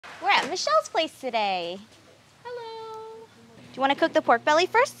We're at Michelle's place today. Hello. Do you want to cook the pork belly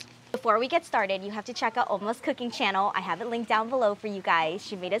first? Before we get started, you have to check out Oma's cooking channel. I have it linked down below for you guys.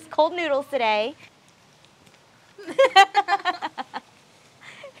 She made us cold noodles today.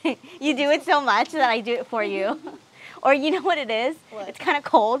 You do it so much that I do it for you. Or you know what it is? What? It's kind of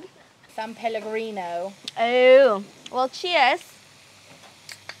cold. San Pellegrino. Oh, well, cheers.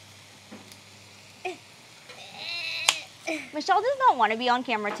 Michelle does not want to be on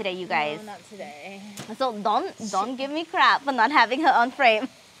camera today, you guys. No, not today. So don't give me crap for not having her on frame.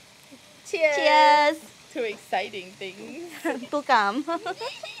 Cheers. Cheers. To exciting things. To come.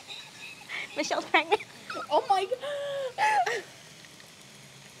 Michelle's pregnant. Oh my god.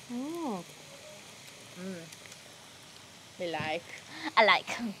 Mm. Me like. I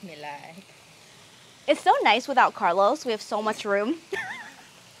like. Me like. It's so nice without Carlos. We have so much room.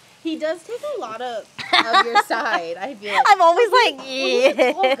 He does take a lot of your side, I feel like. I'm always like, He's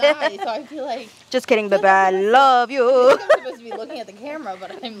a tall yeah. guy, so I feel like... Just kidding, baby. I love you. I'm supposed to be looking at the camera,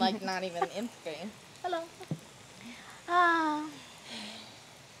 but I'm like not even in screen. Hello.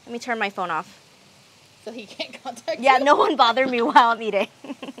 Let me turn my phone off. So he can't contact you? Yeah, no one bother me while I'm eating.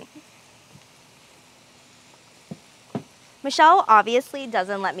 Michelle obviously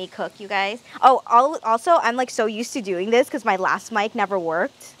doesn't let me cook, you guys. Oh, also, I'm like so used to doing this because my last mic never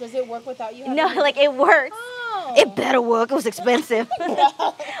worked. Does it work without you? No, like it works. Oh. It better work. It was expensive.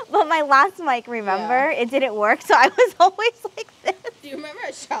 But my last mic, remember? Yeah. It didn't work, so I was always like this. Do you remember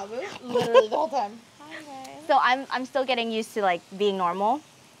at Shabu? Literally the whole time. Hi, guys. So I'm still getting used to like being normal.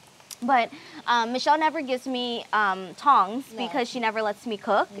 But Michelle never gives me tongs because she never lets me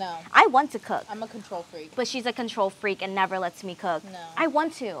cook. No. I want to cook. I'm a control freak. But she's a control freak and never lets me cook. No. I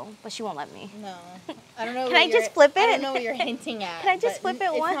want to, but she won't let me. No. I don't know. Can I just flip it? I don't know what you're hinting at. Can I just flip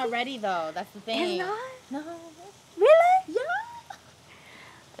it once? It's not ready though. That's the thing. It's not? No. Really?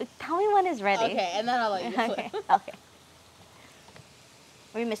 Yeah. Tell me when it's ready. Okay, and then I'll let you flip. Okay. Okay.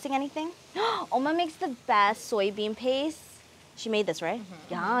 Are we missing anything? Oma makes the best soybean paste. She made this, right?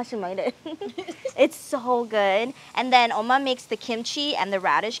 Yeah, she made it. It's so good. And then Oma makes the kimchi and the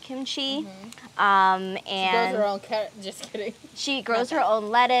radish kimchi. And she grows her own carrot. Just kidding. She grows her own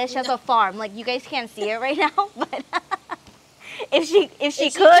lettuce. She has a farm. Like you guys can't see it right now, but if she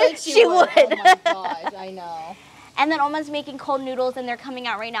could, she would. Oh my gosh, I know. And then Oma's making cold noodles, and they're coming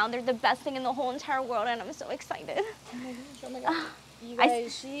out right now. And they're the best thing in the whole entire world, and I'm so excited. Oh my gosh, oh my gosh. You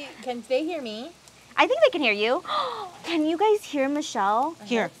guys, can they hear me? I think they can hear you. Can you guys hear Michelle? I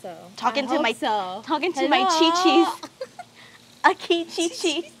Here, hope so. talking I to hope my so. talking to Hello. my chi-chis. A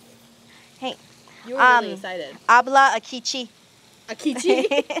chi-chi. Hey, You were really excited. habla akichi. Akichi?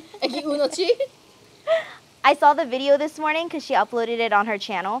 Aki unochi? I saw the video this morning because she uploaded it on her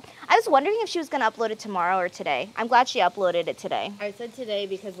channel. I was wondering if she was going to upload it tomorrow or today. I'm glad she uploaded it today. I said today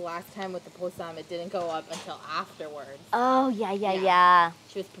because last time with the post-on, it didn't go up until afterwards. Oh, yeah.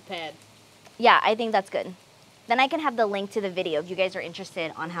 She was prepared. Yeah, I think that's good. Then I can have the link to the video if you guys are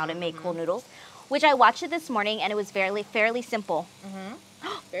interested on how to make cold noodles, which I watched it this morning and it was fairly simple.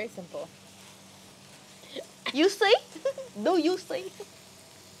 Very simple. You see? No, you see.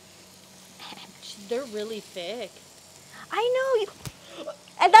 They're really thick. I know.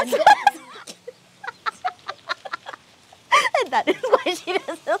 And that's and that is why she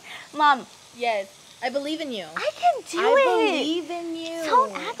doesn't. Mom. Yes, I believe in you. I can do it. I believe in you.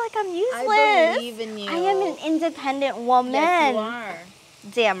 Don't act like I'm useless. I believe in you. I am an independent woman. Yes, you are.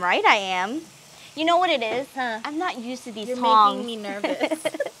 Damn right I am. You know what it is? Huh? I'm not used to these You're tongs. making me nervous.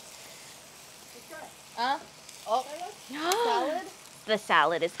 Huh? Oh, salad? The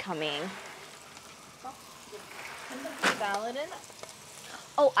salad is coming. Salad in?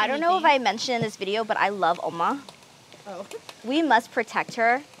 Oh, I don't know if I mentioned in this video, but I love Oma. Oh. We must protect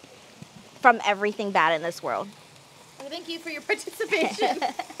her from everything bad in this world. Well, thank you for your participation.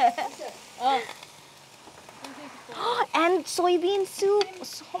 Oh. And soybean soup.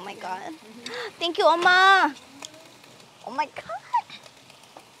 Oh my god. Thank you, Oma. Oh my god.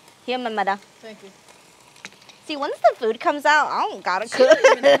 Here, Mamada. Thank you. See, once the food comes out, I don't gotta She cook.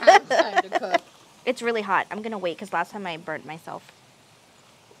 doesn't even have time to cook. It's really hot. I'm gonna wait because last time I burnt myself.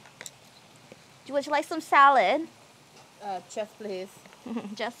 Would you like some salad? Chef, please.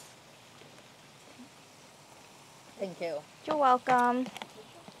 Jess. Thank you. You're welcome.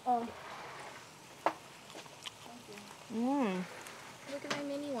 Oh. Mm. Look at my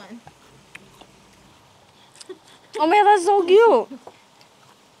mini one. Oh man, that's so cute.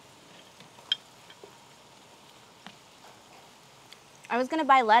 I was gonna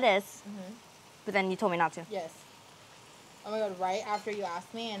buy lettuce, but then you told me not to. Yes. Oh my god, right after you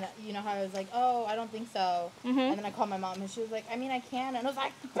asked me, and you know how I was like, oh, I don't think so. Mm-hmm. And then I called my mom, and she was like, I mean, I can. And I was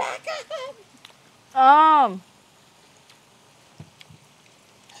like, back up!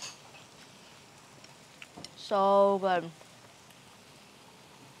 So good.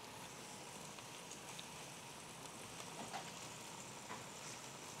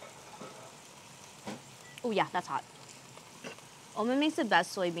 Oh yeah, that's hot. Oma makes the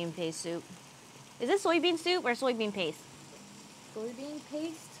best soybean paste soup. Is it soybean soup or soybean paste? Soybean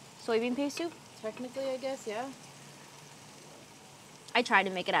paste? Soybean paste soup? Technically, I guess, yeah. I tried to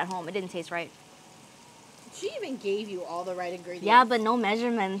make it at home. It didn't taste right. She even gave you all the right ingredients. Yeah, but no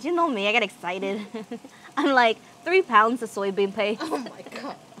measurements. You know me, I get excited. I'm like, 3 pounds of soybean paste. Oh my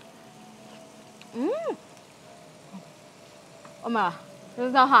god. Mmm. Oh my, this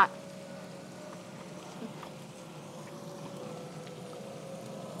is not hot.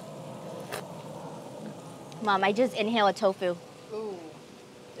 Mom, I just inhaled a tofu. Ooh.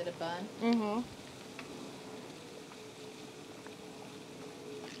 Did it burn? Mm-hmm.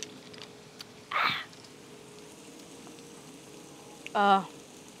 Uh.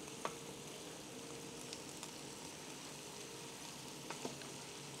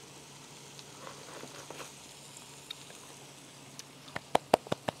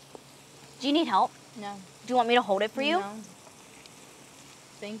 Do you need help? No. Do you want me to hold it for you? No.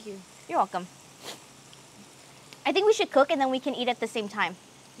 Thank you. You're welcome. I think we should cook and then we can eat at the same time.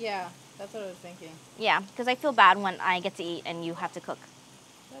 Yeah, that's what I was thinking. Yeah, because I feel bad when I get to eat and you have to cook.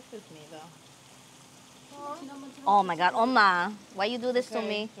 That's just me, though. Oh my God, Oma, why you do this to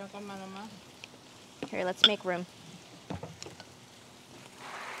me? Here, let's make room.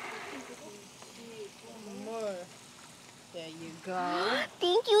 More. There you go.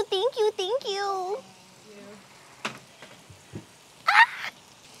 Thank you, thank you, thank you.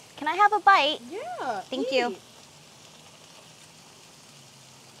 Can I have a bite? Yeah. Thank you.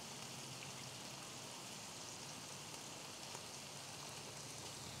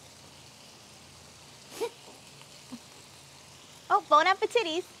 Oh,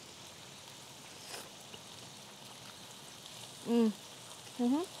 Bonappetitties.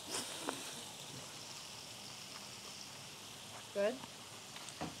 Mm-hmm. Good.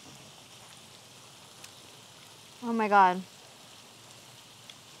 Oh my God.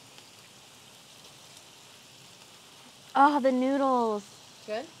 Oh, the noodles.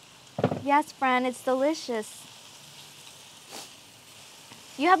 Good? Yes, friend, it's delicious.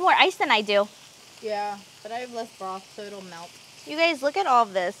 You have more ice than I do. Yeah, but I have less broth, so it'll melt. You guys, look at all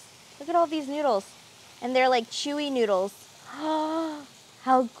of this. Look at all these noodles. And they're like chewy noodles.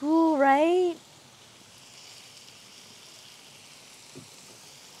 How cool, right?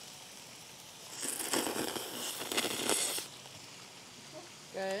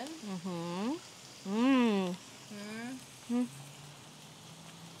 Good. Mm-hmm. Mmm. Mm.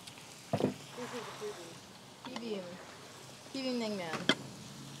 Keeping Ning Man.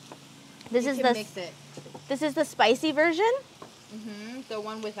 This You is can the mix it. This is the spicy version. Mm-hmm. The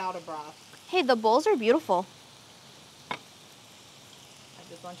one without a broth. Hey, the bowls are beautiful. I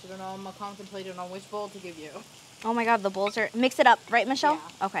just want you to know I'm contemplating on which bowl to give you. Oh my God, the bowls are... Mix it up, right, Michelle?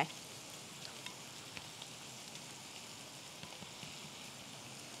 Yeah. Okay.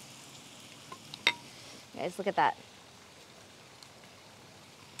 Guys, look at that.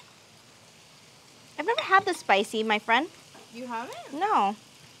 I've never had the spicy, my friend. You haven't? No. I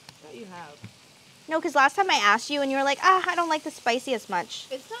thought you have. No, because last time I asked you and you were like, I don't like the spicy as much.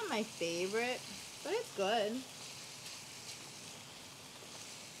 It's not my favorite, but it's good.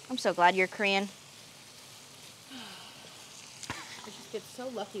 I'm so glad you're Korean. I just get so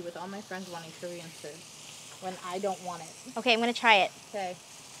lucky with all my friends wanting Korean food when I don't want it. Okay, I'm going to try it. Okay.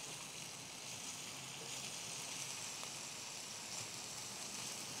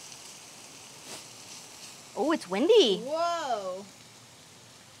 Oh, it's windy. Whoa.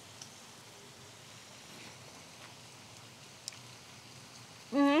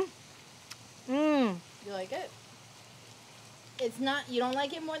 Mm-hmm. Mmm. You like it? It's not, you don't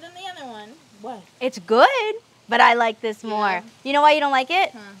like it more than the other one. What? It's good, but I like this more. Yeah. You know why you don't like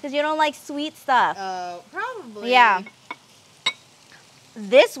it? Huh. Because you don't like sweet stuff. Probably. Yeah.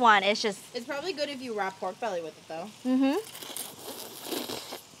 This one is just... It's probably good if you wrap pork belly with it, though. Mm-hmm.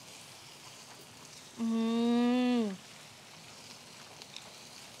 Mmm.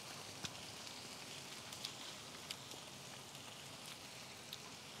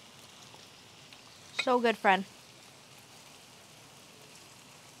 So good, friend.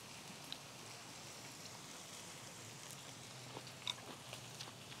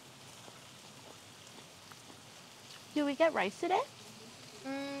 Did we get rice today?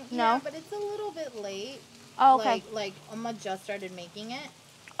 Yeah, No. but it's a little bit late. Oh, okay. Like Oma just started making it.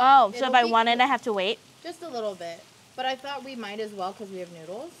 Oh, so It'll if I be want it, quick. I have to wait? Just a little bit. But I thought we might as well because we have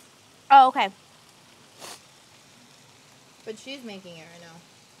noodles. Oh, okay. But she's making it right now.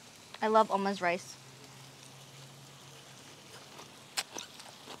 I love Oma's rice.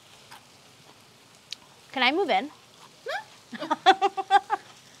 Can I move in?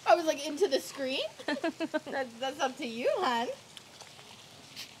 I was like, into the screen? That's up to you, hon.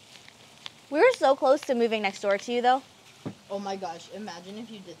 We were so close to moving next door to you, though. Oh my gosh, imagine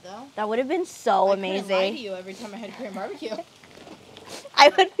if you did though. That would have been so I amazing. couldn't lie to you every time I had Korean barbecue. I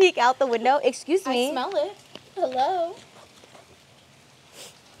would peek out the window. Excuse me. I smell it. Hello. I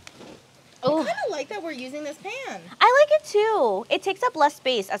Oh, kind of like that we're using this pan. I like it too. It takes up less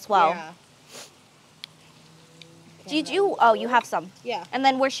space as well. Yeah. Did you? Oh, you have some. Yeah. And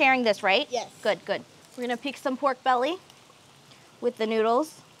then we're sharing this, right? Yes. Good, good. We're gonna pick some pork belly with the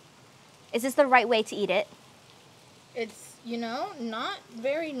noodles. Is this the right way to eat it? It's, you know, not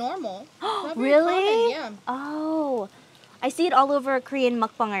very normal. Not very Really? common, yeah. Oh, I see it all over Korean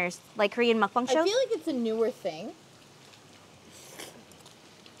mukbangers, like Korean mukbang shows. I feel like it's a newer thing.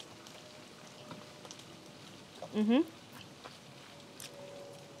 Mm-hmm.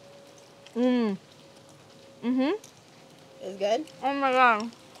 Mm. Mm-hmm. It's good. Oh my god.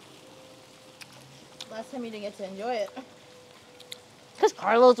 Last time you didn't get to enjoy it. Because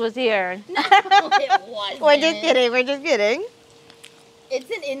Carlos was here. It wasn't. We're just kidding. We're just kidding. It's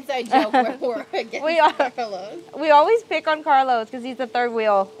an inside joke where we're against We are. Carlos. We always pick on Carlos because he's the third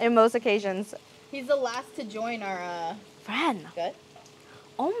wheel in most occasions. He's the last to join our, Friend. Good?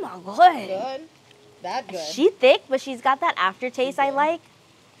 Oh my god. Good. That good. She thick, but she's got that aftertaste I good. like.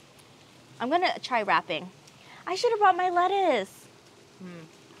 I'm gonna try wrapping. I should have brought my lettuce.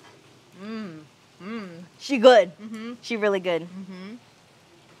 She good. Mm-hmm. She really good. Mm-hmm.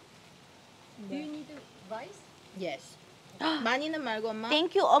 Do you need the rice? Yes. 많이 는 말고 엄마.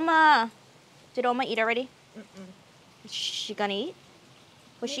 Thank you, Oma. Did Oma eat already? Mm-mm. Is she gonna eat?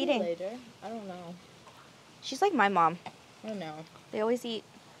 What's she Maybe eating? later. I don't know. She's like my mom. I don't know. They always eat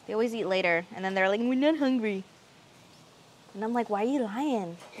later, and then they're like, we're not hungry. And I'm like, why are you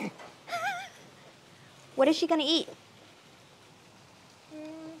lying? What is she gonna eat?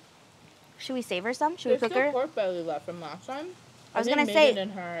 Should we save her some? Should we There's cook her? still pork belly left from last time. I was think gonna Megan say,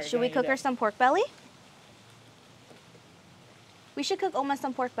 and her are should we gonna cook eat her it. some pork belly? We should cook Oma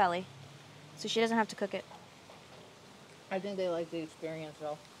some pork belly, so she doesn't have to cook it. I think they like the experience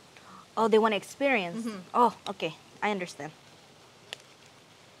though. Oh, they want to experience. Mhm. Oh, okay, I understand.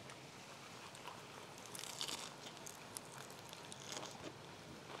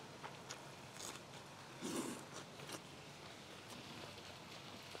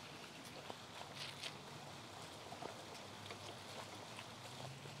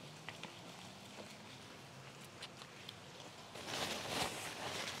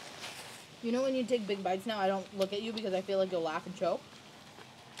 You know when you take big bites now, I don't look at you because I feel like you'll laugh and choke.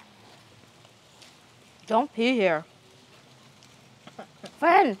 Don't pee here.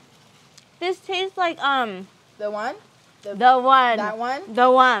 Friend, this tastes like The one? the one. That one?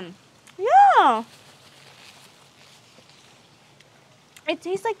 The one. Yeah. It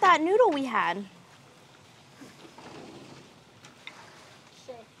tastes like that noodle we had.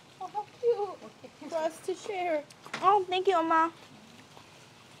 Sure. Oh, how cute. For us to share. Oh, thank you, Oma.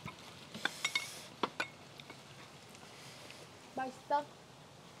 Buy stuff.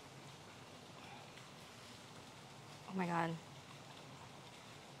 Oh my god.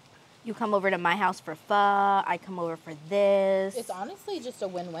 You come over to my house for pho. I come over for this. It's honestly just a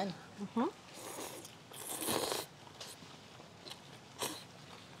win-win. Mhm.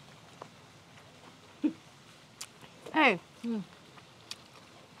 Hey.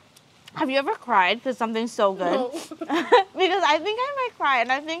 Have you ever cried because something's so good? No. Because I think I might cry,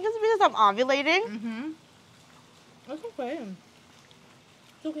 and I think it's because I'm ovulating. Mm-hmm. That's okay.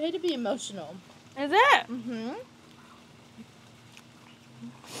 It's okay to be emotional. Is it? Mm-hmm.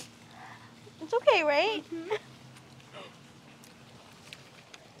 It's okay, right?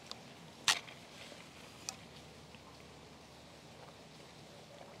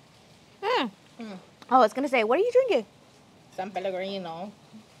 Oh, I was gonna say, what are you drinking? San Pellegrino.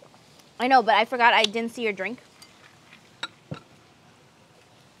 I know, but I forgot I didn't see your drink.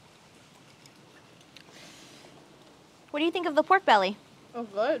 What do you think of the pork belly? Oh,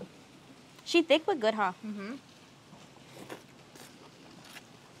 good. She thick but good, huh? Mm-hmm.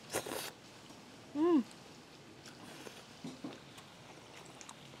 Mm.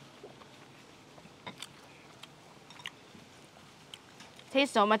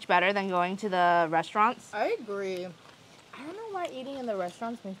 Tastes so much better than going to the restaurants. I agree. I don't know why eating in the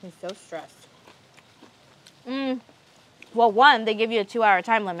restaurants makes me so stressed. Well, one, they give you a 2-hour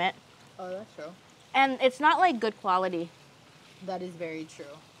time limit. Oh, that's true. And it's not like good quality. That is very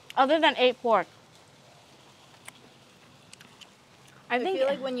true. Other than 8 pork. I I think. feel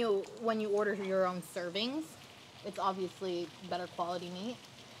like when you order your own servings, it's obviously better quality meat.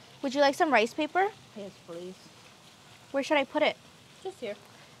 Would you like some rice paper? Yes, please. Where should I put it? Just here.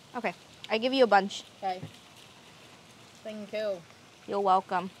 Okay. I give you a bunch. Okay. Thank you. You're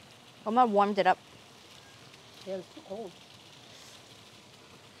welcome. Oma warmed it up. Yeah, it's too cold.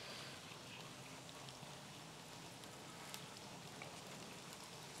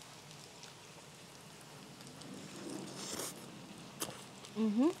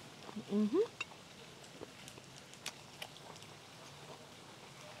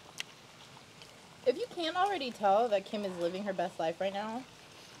 If you can't already tell that Kim is living her best life right now,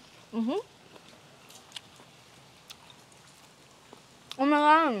 Oh my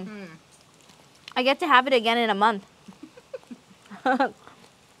god. I get to have it again in a month. This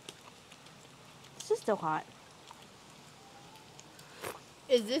is still hot.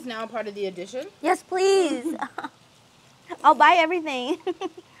 is this now part of the addition? Yes, please. I'll buy everything.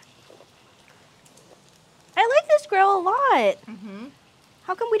 I like this grill a lot.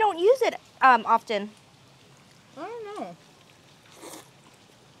 How come we don't use it often? I don't know.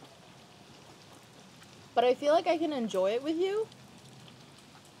 But I feel like I can enjoy it with you.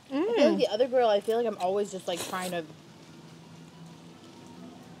 I feel like the other grill, I feel like I'm always just like trying to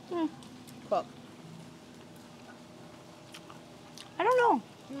cook. I don't know.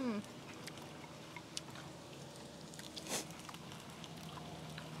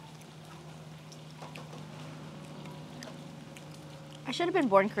 I should have been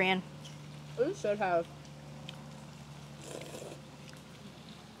born Korean. You should have.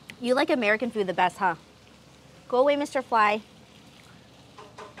 You like American food the best, huh? Go away, Mr. Fly.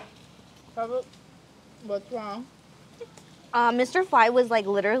 Probably. What's wrong? Mr. Fly was like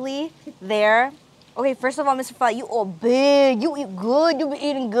literally there. Okay, first of all, Mr. Fly, you all big. You eat good. You be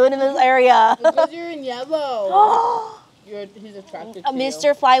eating good in this area. Because you're in yellow. He's attracted to you.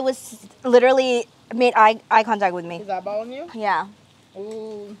 Mr. Fly was literally made eye contact with me. Is that balling you? Yeah.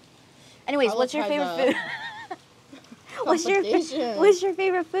 Ooh. Anyways, what's your favorite food? What's your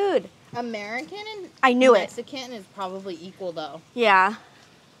favorite food? American and I knew it. Mexican is probably equal though. Yeah.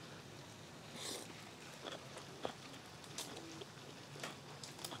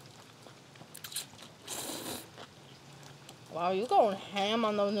 Wow, you going ham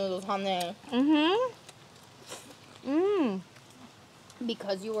on those noodles, honey.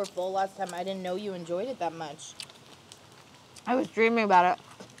 Because you were full last time, I didn't know you enjoyed it that much. I was dreaming about it.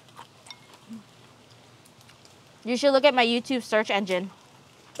 You should look at my YouTube search engine.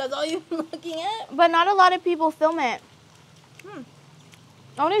 That's all you've been looking at? But not a lot of people film it.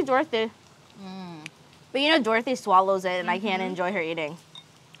 Only Dorothy. But you know Dorothy swallows it and I can't enjoy her eating.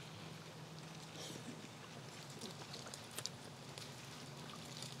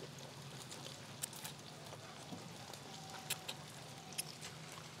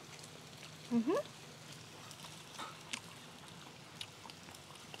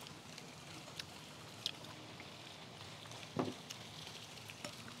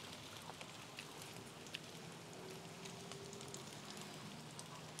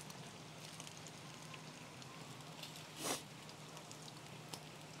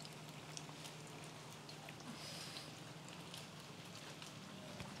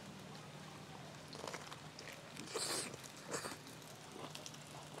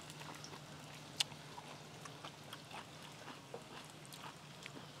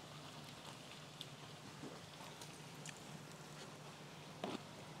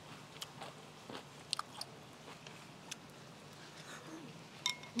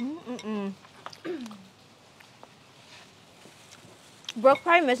 Brooke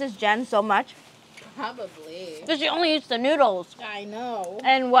probably misses Jen so much. Probably. Because she only eats the noodles. I know.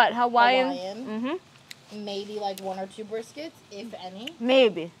 And what, Hawaiian? Maybe like 1 or 2 briskets, if any.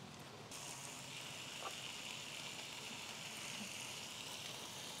 Maybe.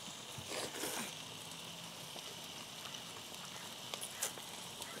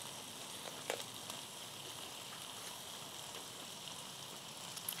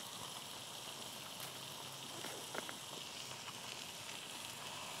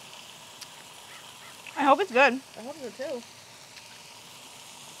 I hope it's good. I hope so too.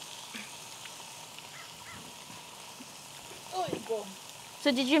 Oh, cool.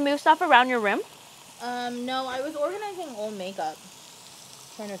 So did you move stuff around your room? No, I was organizing old makeup.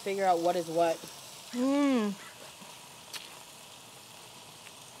 Trying to figure out what is what.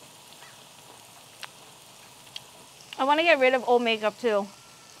 I want to get rid of old makeup too.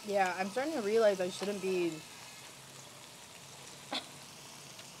 Yeah, I'm starting to realize I shouldn't be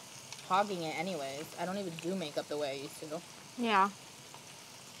hogging it anyways. I don't even do makeup the way I used to. Yeah.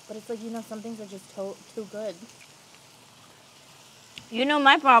 But it's like, you know, some things are just too good. You know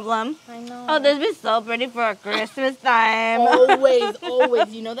my problem. I know. Oh, this be so pretty for Christmas time. Always,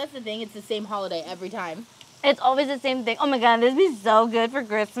 always. You know, that's the thing. It's the same holiday every time. It's always the same thing. Oh my god, this be so good for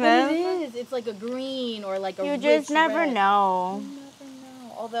Christmas. But it is. It's like a green or like a You rich just never red. know. You never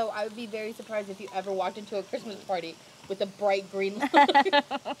know. Although I would be very surprised if you ever walked into a Christmas party with a bright green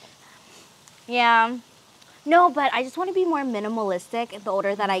look. Yeah. No, but I just want to be more minimalistic the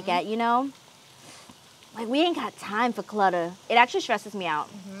older that I get, you know? Like, we ain't got time for clutter. It actually stresses me out.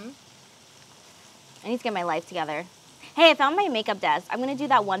 I need to get my life together. Hey, I found my makeup desk. I'm going to do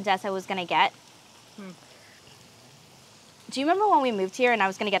that one desk I was going to get. Do you remember when we moved here and I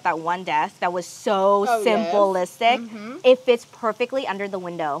was going to get that one desk that was so simplistic? Yes. It fits perfectly under the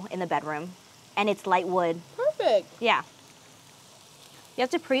window in the bedroom. And it's light wood. Perfect. Yeah. You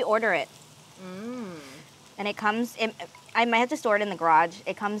have to pre-order it. And it comes, I might have to store it in the garage.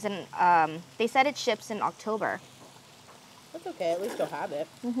 It comes in, they said it ships in October. That's okay. At least you'll have it.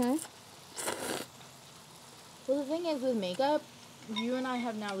 Well, the thing is with makeup, you and I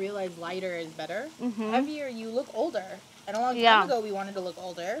have now realized lighter is better. Heavier, you look older. And a long time ago, we wanted to look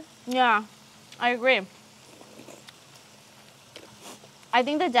older. Yeah, I agree. I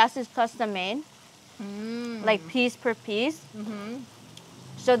think the desk is custom made. Like piece per piece.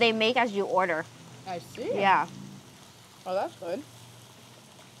 So they make as you order. I see. Yeah. Oh, that's good.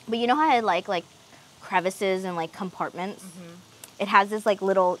 But you know how I like crevices and like compartments? It has this like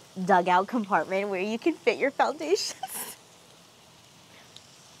little dugout compartment where you can fit your foundations.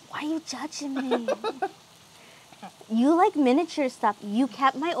 Why are you judging me? You like miniature stuff. You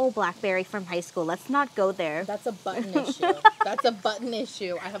kept my old BlackBerry from high school. Let's not go there. That's a button issue. That's a button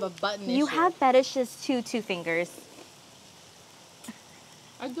issue. I have a button issue. You have fetishes too, 2 fingers.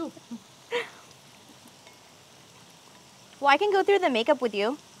 I do. Well, I can go through the makeup with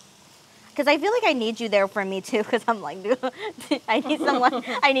you. Because I feel like I need you there for me too. Because I'm like, dude, I need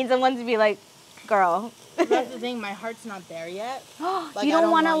someone to be like, girl. That's the thing. My heart's not there yet. Like, You don't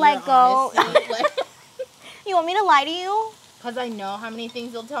want to let go. Like, You want me to lie to you? because I know how many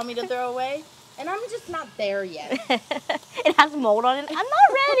things you'll tell me to throw away. And I'm just not there yet. It has mold on it. I'm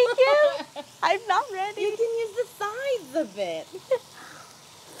not ready, Kim. I'm not ready. You can use the sides of it.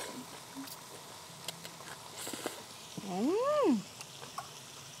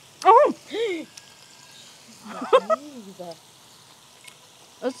 Oh, Jesus.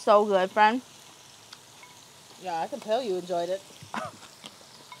 it's so good, friend. Yeah, I can tell you enjoyed it.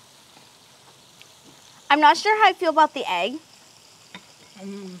 I'm not sure how I feel about the egg.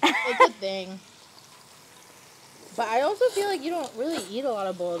 It's a thing. But I also feel like you don't really eat a lot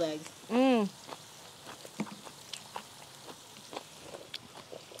of boiled eggs.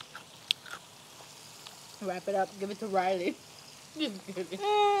 Wrap it up. Give it to Riley. Just kidding.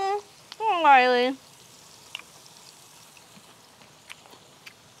 Oh, Riley.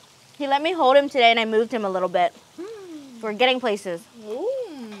 He let me hold him today, and I moved him a little bit. We're getting places. Ooh.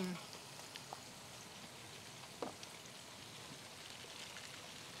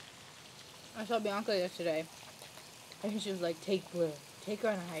 I saw Bianca yesterday, and she was like, "Take Blue, take her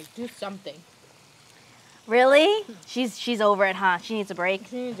on a hike, do something." Really? She's over it, huh? She needs a break.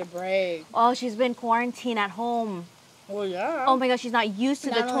 She needs a break. Oh, she's been quarantined at home. Well, yeah. Oh my gosh, she's not used to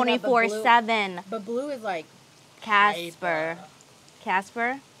Not the only that, but 24/7. But Blue is like Casper.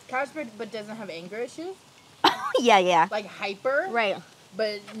 Casper? Casper, but doesn't have anger issues. Yeah. Like hyper, Right.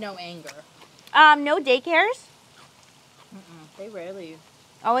 but no anger. No daycares? They rarely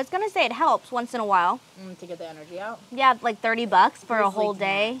I was gonna say it helps once in a while. to get the energy out. Yeah, like $30 for a Grizzly whole cannot.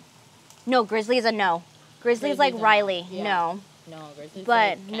 day. No, Grizzly's a no. Grizzly's like Grizzly's a no, Riley. yeah. No. No, Grizzly's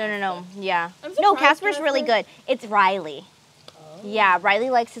But like no. Yeah. I'm No, surprised Casper's really Casper- good. It's Riley. Oh. Yeah, Riley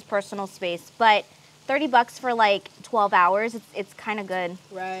likes his personal space, but $30 for like 12 hours, it's kind of good.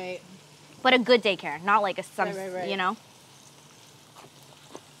 Right. But a good daycare, not like Right. you know.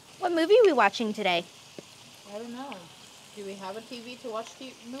 What movie are we watching today? I don't know. Do we have a TV to watch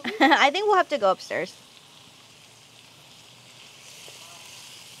the movie? I think we'll have to go upstairs.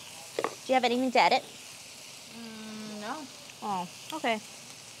 Do you have anything to edit? No. Oh, okay.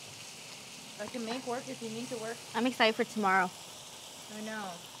 I can make work if you need to work. I'm excited for tomorrow. I know.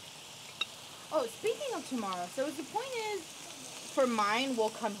 Oh, speaking of tomorrow, so the point is, for mine, we'll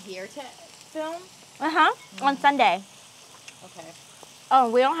come here to film. Uh-huh. On Sunday. Okay. Oh,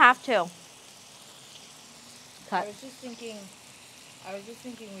 we don't have to. I Cut. was just thinking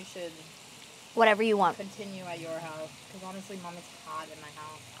we should Whatever you want. continue at your house. Because honestly, Mom, it's hot in my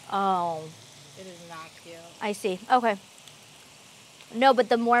house. Oh, It is not cute. I see. Okay. No, but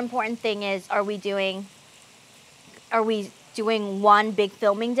the more important thing is, are we doing one big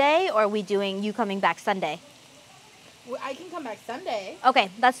filming day, or are we doing you coming back Sunday? Well, I can come back Sunday. Okay,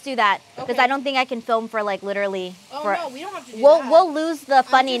 let's do that. Because Okay. I don't think I can film for like literally. Oh for, no, we don't have to do we'll that. we'll lose the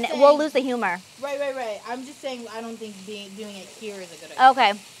funny. just We'll saying- lose the humor. Right. I'm just saying I don't think doing it here is a good idea.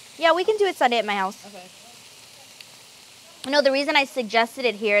 Okay. Yeah, we can do it Sunday at my house. Okay. No, the reason I suggested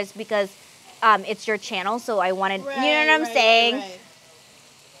it here is because it's your channel, so I wanted. Right, you know what I'm saying? Right.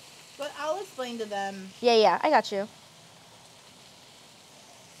 But I'll explain to them. Yeah, I got you.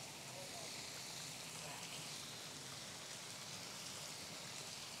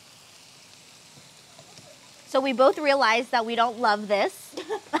 So we both realized that we don't love this.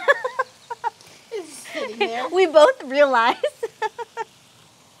 It's sitting there. We both realized.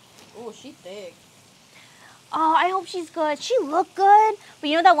 Oh, she's thick. Oh, I hope she's good. She looked good. But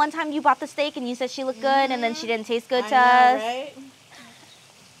you know that one time you bought the steak and you said she looked good and then she didn't taste good to us? Right?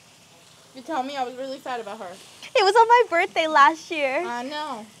 You tell me I was really sad about her. It was on my birthday last year. I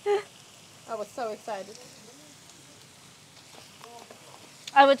know. I was so excited.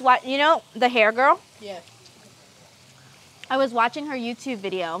 I was watching, you know, the hair girl? Yes. I was watching her YouTube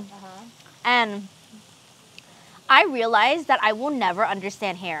video Uh-huh. and I realized that I will never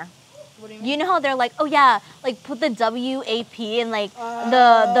understand hair. What do you mean? You know how they're like, oh yeah, like put the WAP in like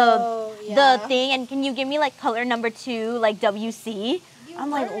Oh, the yeah. thing, and can you give me like color number 2, like WC? You I'm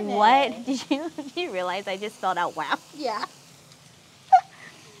like, learn what? it. Did you realize I just spelled out wow? Yeah.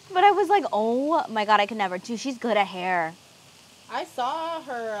 But I was like, oh my god, I could never. Dude, she's good at hair. I saw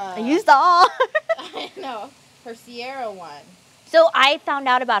her. You saw. I know. Her Sierra one. So I found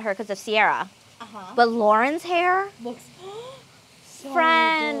out about her because of Sierra. Uh-huh. But Lauren's hair, Looks so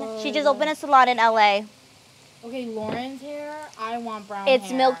friend, she just good. opened a salon in LA. Okay, Lauren's hair. I want brown It's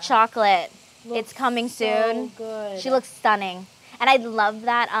hair. milk chocolate. Looks It's coming so soon. good. She looks stunning. And I love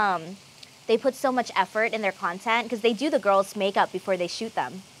that they put so much effort in their content because they do the girls' makeup before they shoot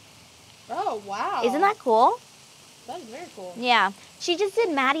them. Oh, wow. Isn't that cool? That is very cool. Yeah. She just did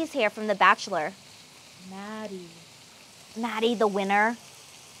Maddie's hair from The Bachelor. Maddie. Maddie, the winner.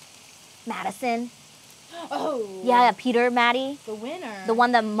 Madison. Oh. Yeah, Peter Maddie. The winner. The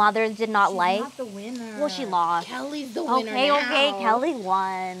one that mother did not She's like. not the winner. Well, she lost. Kelly's the winner Okay, now. Kelly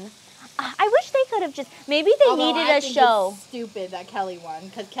won. I wish they could have just, maybe they Although needed I a think show. It's stupid that Kelly won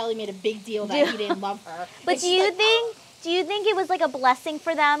because Kelly made a big deal that he didn't love her. But And do she's you like, think it was like a blessing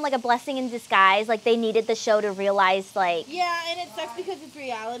for them, like a blessing in disguise? Like they needed the show to realize, like, Yeah, and it sucks because it's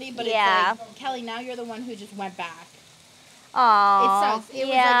reality, but Yeah. it's like, Kelly, now you're the one who just went back. oh, It sucks. It was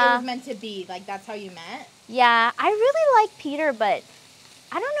like yeah, it was meant to be. Like that's how you met. yeah. I really like Peter, but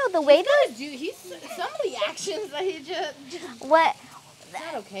I don't know the way that He's some of the actions that he just what it's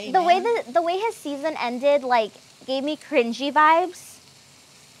not okay. the way man. the way his season ended, like, gave me cringy vibes.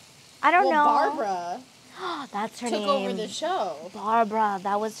 I don't know. Barbara That's her took name. over the show. Barbara,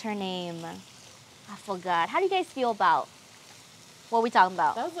 that was her name. I forgot. How do you guys feel about what we talking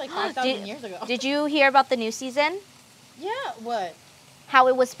about? That was like 5,000 years ago. Did you hear about the new season? Yeah, what? How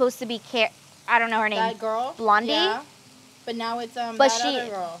it was supposed to be I don't know her name. That girl? Blondie? Yeah. But now it's But that she- other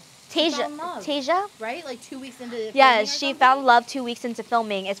girl. Tasia. found love. Tasia? Right? Like 2 weeks into Yeah, filming or she something? found love 2 weeks into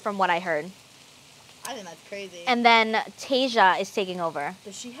filming, is from what I heard. I think that's crazy. And then Tasia is taking over.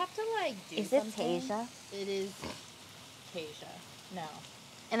 does she have to like do Is it something? Tasia? It is Tasia. No.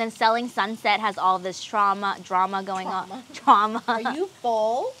 And then Selling Sunset has all this drama going on. Trauma. Drama. Are you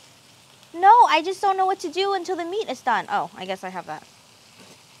full? No, I just don't know what to do until the meat is done. Oh, I guess I have that.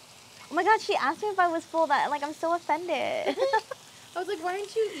 Oh my god, she asked me if I was full. Like, I'm so offended. I was like, why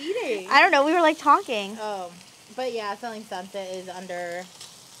aren't you eating? I don't know. We were like talking. Oh, but yeah, Selling Sunset is under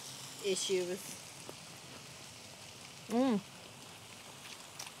issues. Mm.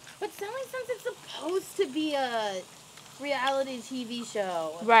 But Selling Sunset's supposed to be a reality TV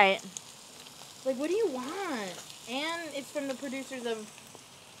show. Right. Like, what do you want? And it's from the producers of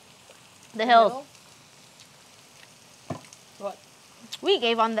The Hills. What? We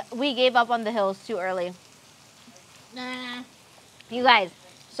gave up on The Hills too early. Nah. You guys,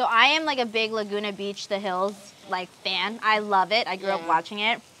 so I am like a big Laguna Beach, The Hills, like, fan. I love it. I grew up Yeah. watching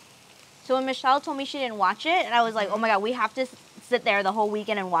it. So when Michelle told me she didn't watch it, and I was like, oh my god, we have to sit there the whole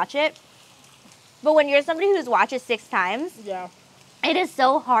weekend and watch it. But when you're somebody who's watched it 6 times, Yeah. it is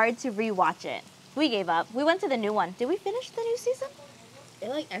so hard to rewatch it. We gave up. We went to the new one. Did we finish the new season? It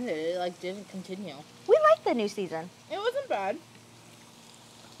like ended. It like didn't continue. We liked the new season. It wasn't bad.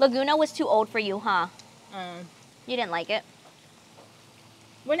 Laguna was too old for you, huh? Um, You didn't like it?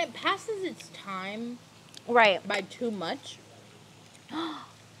 when it passes its time Right. by too much, Oh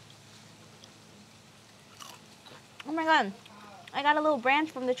my god. I got a little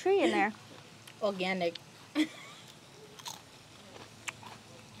branch from the tree in there. Organic.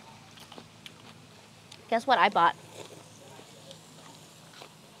 Guess what I bought?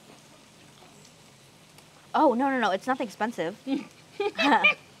 Oh, no. It's nothing expensive.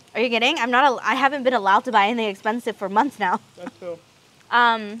 Are you kidding? I haven't been allowed to buy anything expensive for months now. That's true.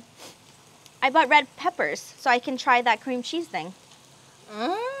 I bought red peppers so I can try that cream cheese thing.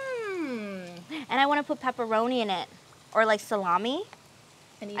 Mmm. And I want to put pepperoni in it. Or like salami.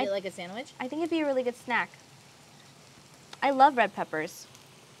 And eat it like a sandwich? I think it'd be a really good snack. I love red peppers.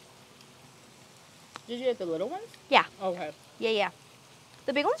 Did you get the little ones? Yeah. Okay. Yeah.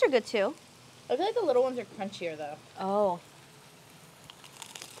 The big ones are good too. I feel like the little ones are crunchier though. Oh.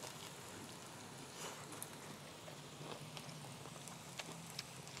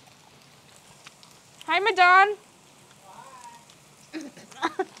 Hi, Madon.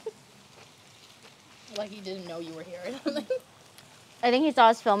 Like he didn't know you were here or something. I think he saw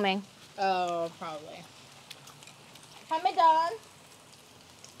us filming. Oh, probably. Hi, Madon.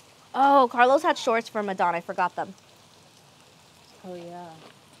 Oh, Carlos had shorts for Madon. I forgot them. Oh, yeah.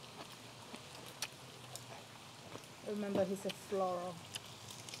 Remember, he said floral.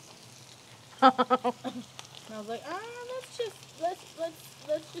 And I was like,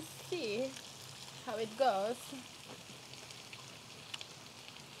 let's just see how it goes.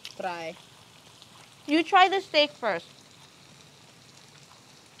 Try. You try the steak first.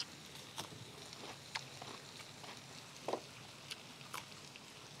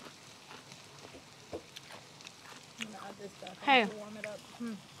 I'm gonna add this back Hey. to warm it up.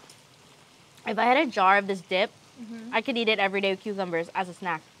 If I had a jar of this dip, Mm-hmm. I could eat it every day with cucumbers as a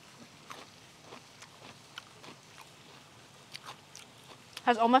snack.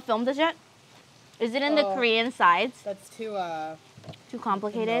 Has Oma filmed this yet? Is it in the Oh. Korean sides? That's too Too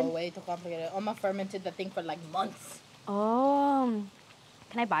complicated? No, way too complicated. Oma fermented the thing for like months. Oh.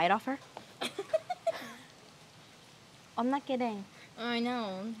 Can I buy it off her? I'm not kidding. I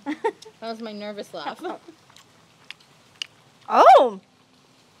know. That was my nervous laugh. Oh!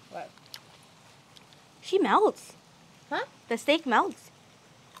 What? She melts. Huh? The steak melts.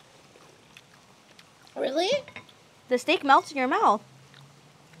 Really? The steak melts in your mouth.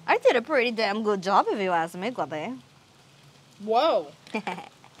 I did a pretty damn good job if you ask me, Guape. Whoa.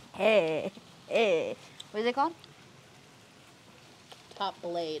 Hey. What is it called? Top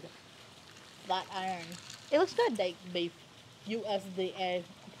blade. Flat iron. It looks good. Steak beef. USDA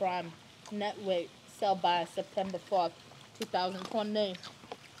prime. Net weight. Sell by September 4th, 2020.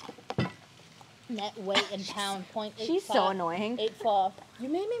 Net weight in pound. 0.85. She's so annoying. 84. You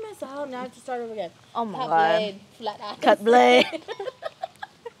made me mess up. Now I have to start over again. Oh my Top God. blade. Flat iron. Cut blade.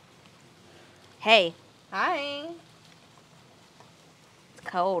 Hey, Hi. it's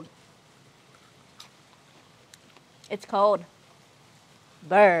cold. It's cold.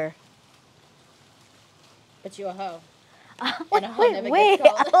 Burr. But you're a hoe. Wait, And a hoe never wait.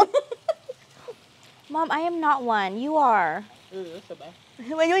 gets cold. Mom, I am not one. You are. Ooh, that's so bad.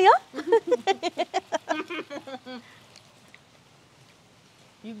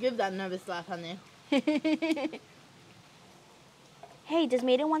 You give that nervous laugh, honey. Hey, does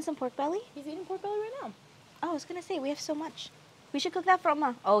Maiden want some pork belly? He's eating pork belly right now. Oh, I was gonna say, we have so much. We should cook that for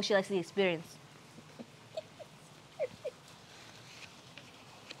Oma. Oh, she likes the experience.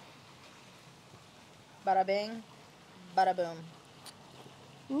 Bada bing, bada boom.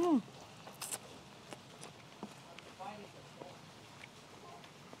 Mm.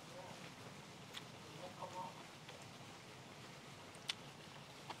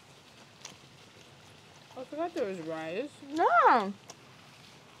 I forgot there was rice. No.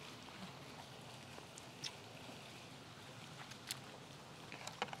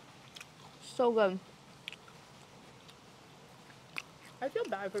 So good. I feel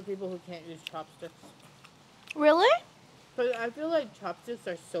bad for people who can't use chopsticks. Really? But I feel like chopsticks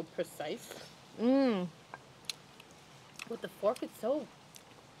are so precise. Mmm. With the fork, it's so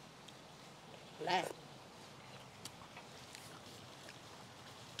flat.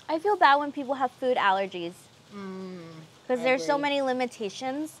 I feel bad when people have food allergies because I there's so agree. many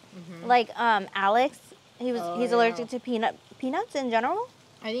limitations. Like Alex, he's Oh, allergic yeah. to peanuts in general.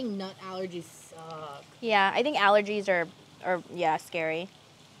 I think nut allergies suck. Yeah, I think allergies are scary.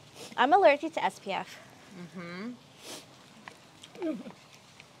 I'm allergic to SPF.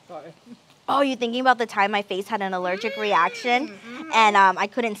 Sorry. Oh, you thinking about the time my face had an allergic reaction and I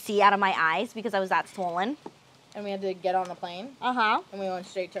couldn't see out of my eyes because I was that swollen? And we had to get on the plane, Uh-huh. and we went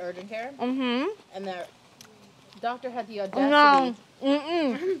straight to urgent care. Mm-hmm. And the doctor had the No. audacity.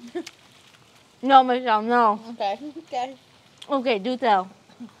 Mm-mm. No, Michelle, no. Okay. Okay. Okay, do tell.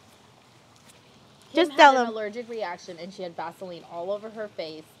 Just Kim tell had an him. allergic reaction and she had Vaseline all over her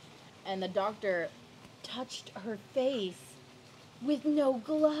face, and the doctor touched her face with no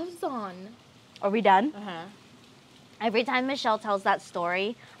gloves on. Are we done? Uh-huh. Every time Michelle tells that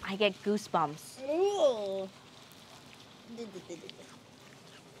story, I get goosebumps. Ooh.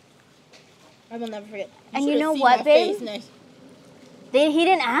 I will never forget. And you should've know seen what, my babe? face next- He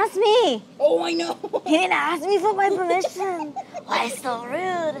didn't ask me. Oh, I know. He didn't ask me for my permission. Why so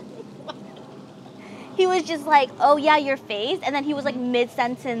rude? He was just like, oh yeah, your face. And then he was like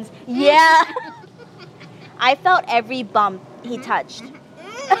mid-sentence, yeah. I felt every bump he touched.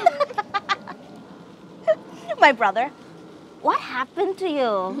 My brother, what happened to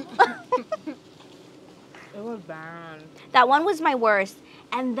you? It was bad. That one was my worst.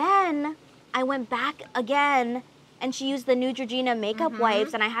 And then I went back again and she used the Neutrogena makeup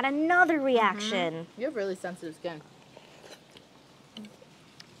wipes and I had another reaction. You have really sensitive skin.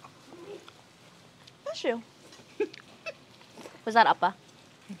 That's true. Was that uppa?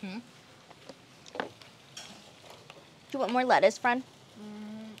 Mm-hmm. Do you want more lettuce, friend?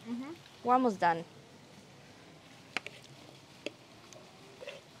 Mm-hmm. We're almost done.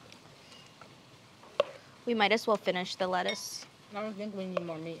 We might as well finish the lettuce. I don't think we need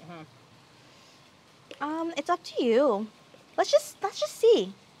more meat, huh? It's up to you. Let's just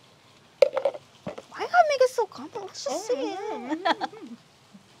see. Why you gotta make it so complicated? Let's just see.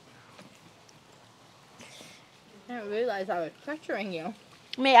 I didn't realize I was pressuring you.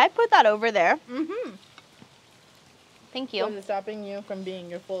 May I put that over there? Mm-hmm. Thank Was you. it stopping you from being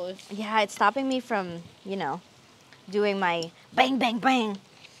your fullest? Yeah, it's stopping me from, doing my bang, bang, bang.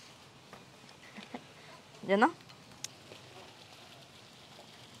 You know?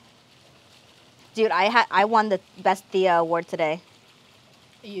 Dude, I won the best Thea award today.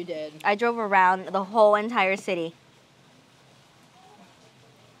 You did. I drove around the whole entire city.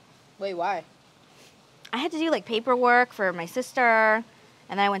 Wait, why? I had to do like paperwork for my sister,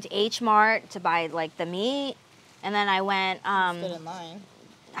 and then I went to H Mart to buy like the meat, and then I went. Stood in line.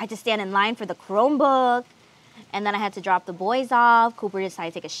 I had to stand in line for the Chromebook, and then I had to drop the boys off. Cooper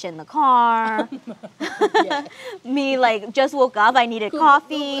decided to take a shit in the car. Yeah. Me like just woke up. I needed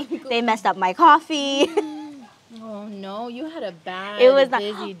coffee. They messed up my coffee. Oh no, you had a bad, It was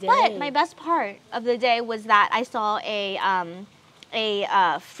busy day. But my best part of the day was that I saw a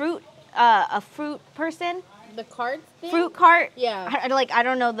fruit person, The cart thing? fruit cart. Yeah. I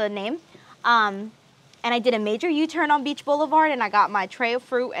don't know the name. And I did a major U-turn on Beach Boulevard, and I got my tray of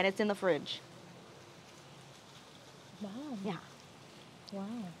fruit, and it's in the fridge. Wow. Yeah, Wow.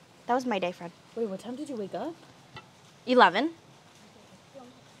 that was my day, friend. Wait, what time did you wake up? 11.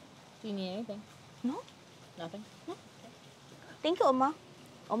 Do you need anything? No, Nothing? thank you, Oma.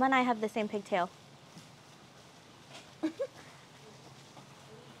 Oma and I have the same pigtail.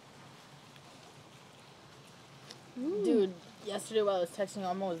 Dude, yesterday while I was texting, I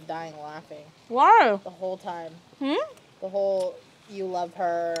almost was dying laughing. Why? The whole time. Hmm? The whole, you love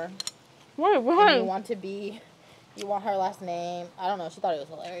her. Why? And Why? you want her last name. I don't know, she thought it was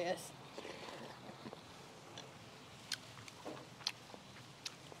hilarious.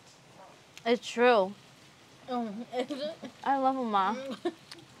 It's true. Oh, is it? I love Oma.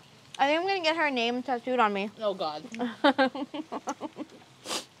 I think I'm gonna get her name tattooed on me. Oh God.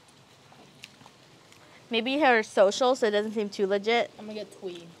 Maybe her social, so it doesn't seem too legit. I'm gonna get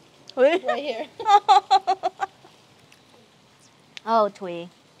Twee. Right here. Oh, Twee.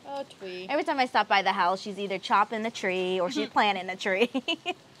 Oh, Twee. Every time I stop by the house, she's either chopping the tree or she's planting the tree.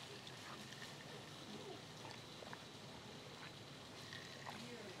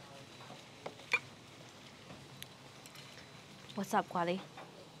 What's up, Quali?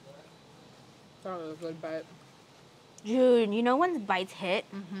 That was a good bite. Dude, you know when the bites hit?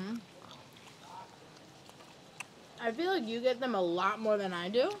 Mm-hmm. I feel like you get them a lot more than I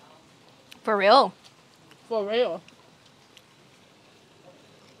do. For real. For real.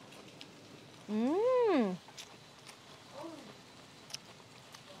 Mmm.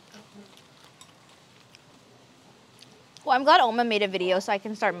 Well, I'm glad Oma made a video so I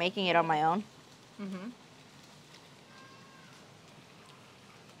can start making it on my own. Mm-hmm.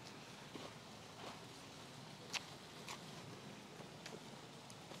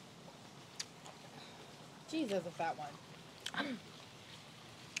 Jesus, a fat one.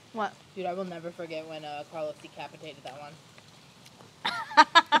 What? Dude, I will never forget when Carlos decapitated that one.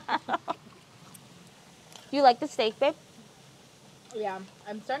 You like the steak, babe? Yeah,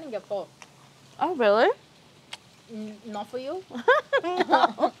 I'm starting to get full. Oh, really? Not for you?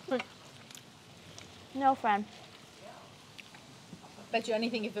 No. No, friend. Bet you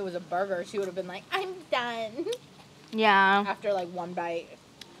anything if it was a burger, she would have been like, I'm done. Yeah. After like one bite.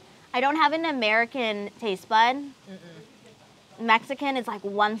 I don't have an American taste bud. Mexican is like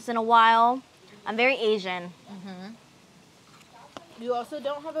once in a while. I'm very Asian. You also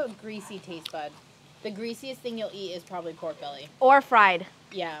don't have a greasy taste bud. The greasiest thing you'll eat is probably pork belly. Or fried.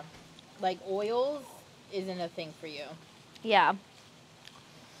 Yeah. Like oils isn't a thing for you. Yeah.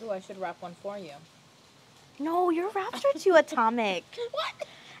 Ooh, I should wrap one for you. No, your wraps are too atomic. What?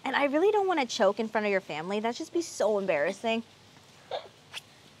 And I really don't want to choke in front of your family. That'd just be so embarrassing.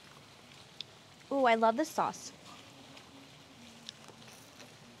 Ooh, I love this sauce.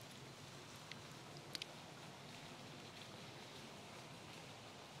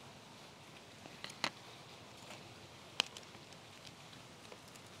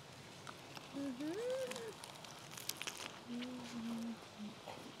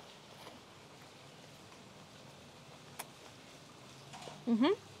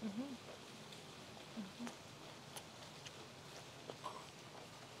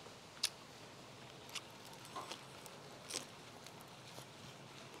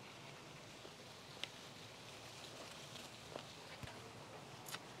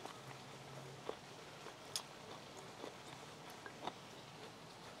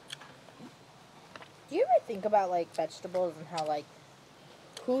 Do you ever think about like vegetables and how like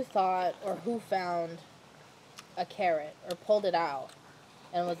who thought or who found a carrot or pulled it out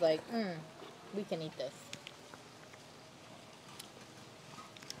and was like, we can eat this?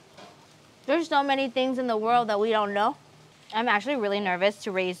 There's so many things in the world that we don't know. I'm actually really nervous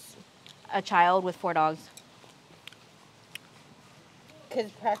to raise a child with 4 dogs.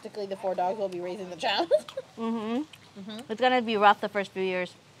 Because practically the 4 dogs will be raising the child. It's gonna be rough the first few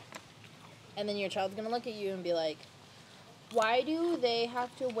years. And then your child's going to look at you and be like, why do they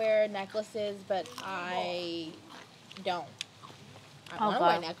have to wear necklaces but I don't? I want to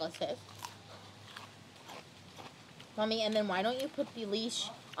wear necklaces. Mommy, and then why don't you put the leash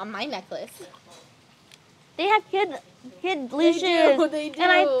on my necklace? They have kid leashes. They do.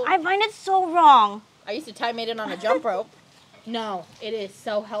 And I find it so wrong. I used to tie Maiden on a jump rope. No, it is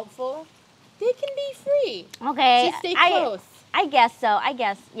so helpful. They can be free. Okay. Just stay close. I guess so. I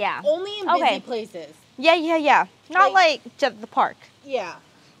guess, yeah. Only in busy places. Yeah. Not like to the park. Yeah.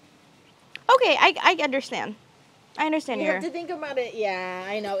 Okay, I understand. I understand You your... have to think about it. Yeah,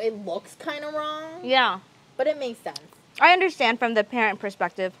 I know. It looks kind of wrong. Yeah. But it makes sense. I understand from the parent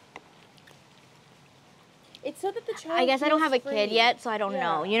perspective. It's so that the child I guess I don't have a free. kid yet, so I don't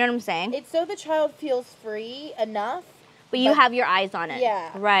know. You know what I'm saying? It's so the child feels free enough. But you have your eyes on it.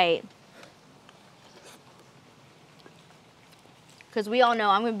 Yeah. Right. Because we all know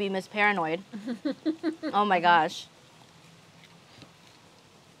I'm going to be Miss Paranoid. Oh my gosh.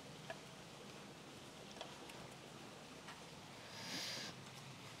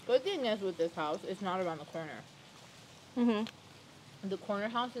 Good thing is with this house, it's not around the corner. The corner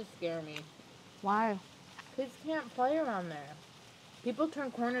houses scare me. Why? Kids can't play around there. People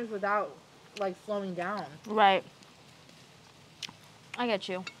turn corners without, like, slowing down. Right. I get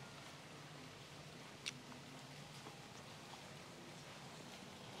you.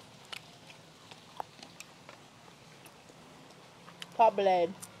 Hot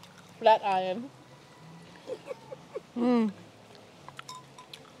blade. Flat iron.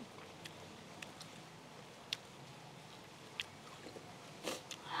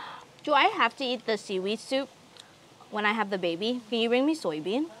 Do I have to eat the seaweed soup when I have the baby? Can you bring me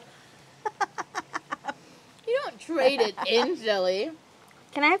soybean? You don't trade it in, silly.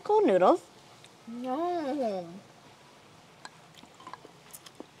 Can I have cold noodles? No.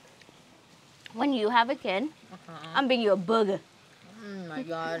 When you have a kid, I'm bringing you a burger. Oh my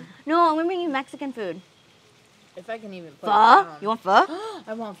god. No, I'm gonna bring you Mexican food. If I can even put Pho? it down. You want pho?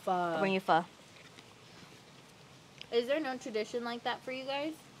 I want pho. I'll bring you pho. Is there no tradition like that for you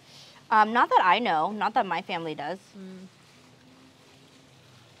guys? Not that I know. Not that my family does.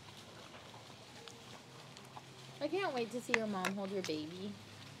 I can't wait to see your mom hold your baby.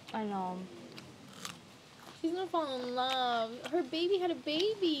 I know. She's gonna fall in love. Her baby had a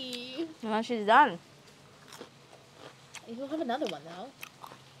baby. Well, she's done. You'll have another one though.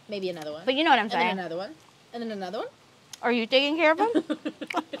 Maybe another one. But you know what I'm And saying. then another one. And then another one. Are you taking care of him?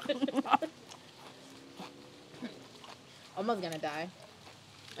 Almost gonna die.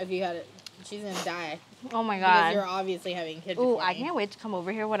 If you had it, she's gonna die. Oh my Because you're god. obviously having a kid. Ooh, before I me. can't wait to come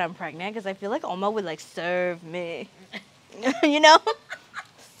over here when I'm pregnant because I feel like Oma would like serve me. You know?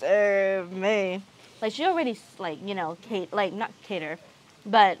 Serve me. Like she already like, you know, not cater,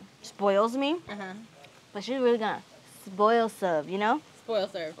 but spoils me. But she's really gonna spoil serve, you know? Spoil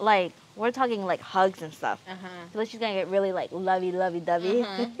serve. Like we're talking like hugs and stuff. I feel like she's gonna get really like lovey-dovey.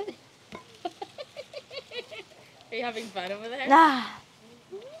 Are you having fun over there? Nah.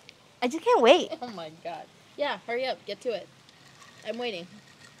 I just can't wait. Oh my god. Yeah, hurry up. Get to it. I'm waiting.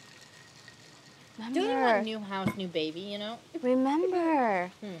 Don't you want Remember, new house, new baby, you know?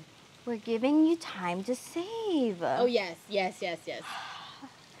 remember, Hmm. we're giving you time to save. Oh, yes. Yes.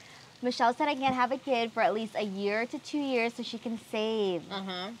 Michelle said I can't have a kid for at least a year to 2 years so she can save.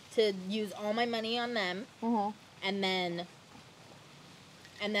 To use all my money on them, and then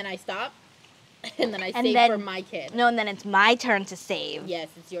I stop, and then I save for my kid. No, and then it's my turn to save. Yes,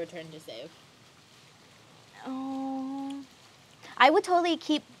 it's your turn to save. Oh. I would totally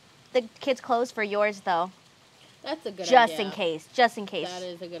keep the kids' clothes for yours, though. That's a good idea. Just in case. Just in case. That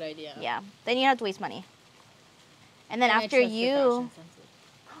is a good idea. Yeah. Then you don't have to waste money. And then And I after trust your you... fashion senses.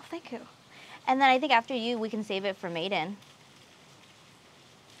 Oh, thank you. And then I think after you, we can save it for Maiden.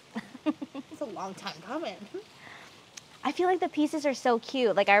 It's a long time coming. I feel like the pieces are so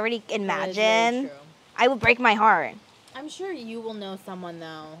cute. Like, I already That is very imagine. true. I would break my heart. I'm sure you will know someone,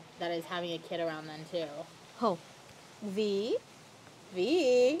 though, that is having a kid around then, too. Who? V?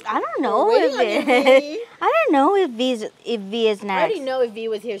 V? I don't know We're if waiting on you, it... V. I don't know if V is I next. already know if V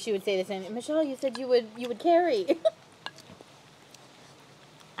was here, she would say the same. Michelle, you said you would carry.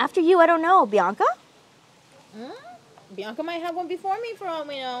 After you, I don't know. Bianca? Bianca might have one before me, for all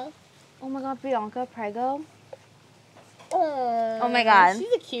we know. Oh my god, Bianca, prego. Oh my God.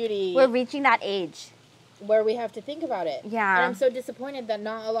 She's a cutie. We're reaching that age. Where we have to think about it. Yeah. And I'm so disappointed that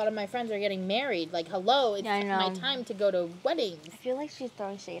not a lot of my friends are getting married. Like, hello, it's Yeah, I know. my time to go to weddings. I feel like she's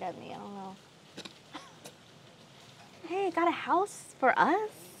throwing shade at me. I don't know. Hey, got a house for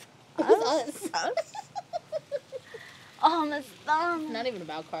us? Who's us? Oh, Miss Thumb. Not even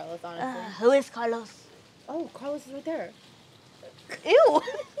about Carlos, honestly. Who is Carlos? Oh, Carlos is right there. Ew.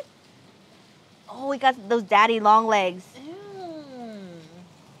 Oh, we got those daddy long legs.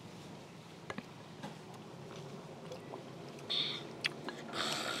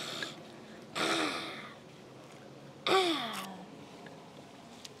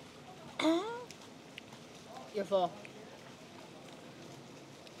 You're full.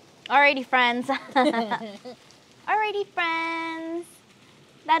 Alrighty, friends. Alrighty, friends.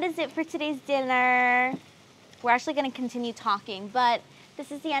 That is it for today's dinner. We're actually going to continue talking, but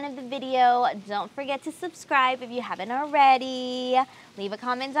this is the end of the video. Don't forget to subscribe if you haven't already. Leave a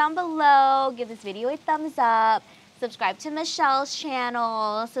comment down below. Give this video a thumbs up. Subscribe to Michelle's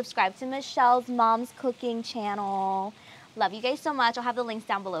channel. Subscribe to Michelle's mom's cooking channel. Love you guys so much. I'll have the links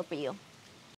down below for you.